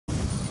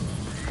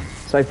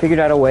So I figured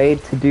out a way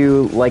to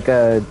do like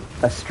a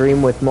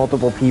stream with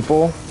multiple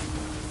people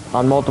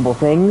on multiple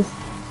things,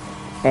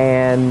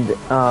 and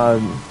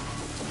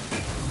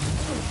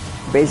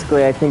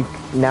basically I think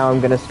now I'm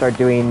gonna start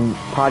doing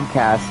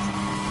podcasts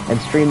and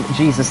stream.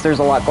 Jesus, there's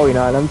a lot going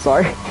on. I'm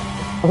sorry.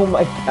 Oh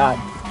my god.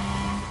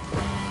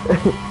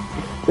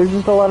 There's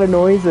just a lot of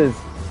noises.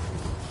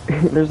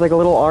 There's like a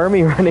little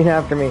army running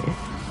after me.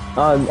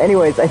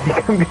 Anyways, I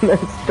think I'm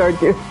gonna start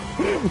doing...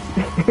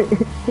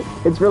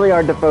 It's really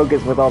hard to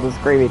focus with all the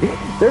screaming.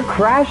 They're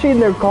crashing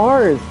their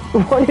cars!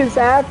 What is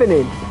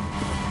happening?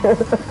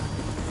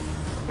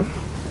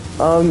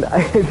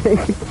 I think...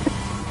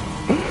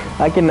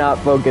 I cannot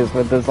focus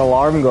with this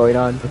alarm going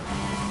on.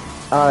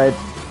 I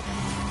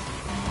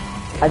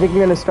think I'm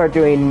gonna start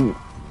doing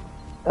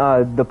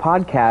the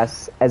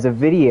podcasts as a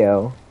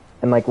video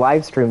and like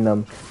live stream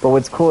them. But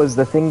what's cool is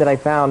the thing that I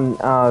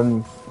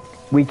found,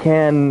 we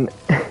can...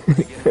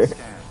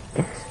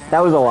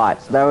 That was a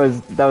lot. That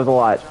was a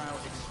lot.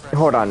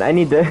 Hold on, I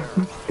need to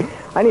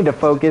I need to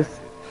focus.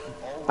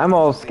 I'm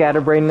all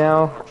scatterbrained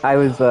now. I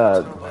was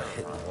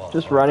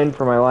just running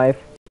for my life.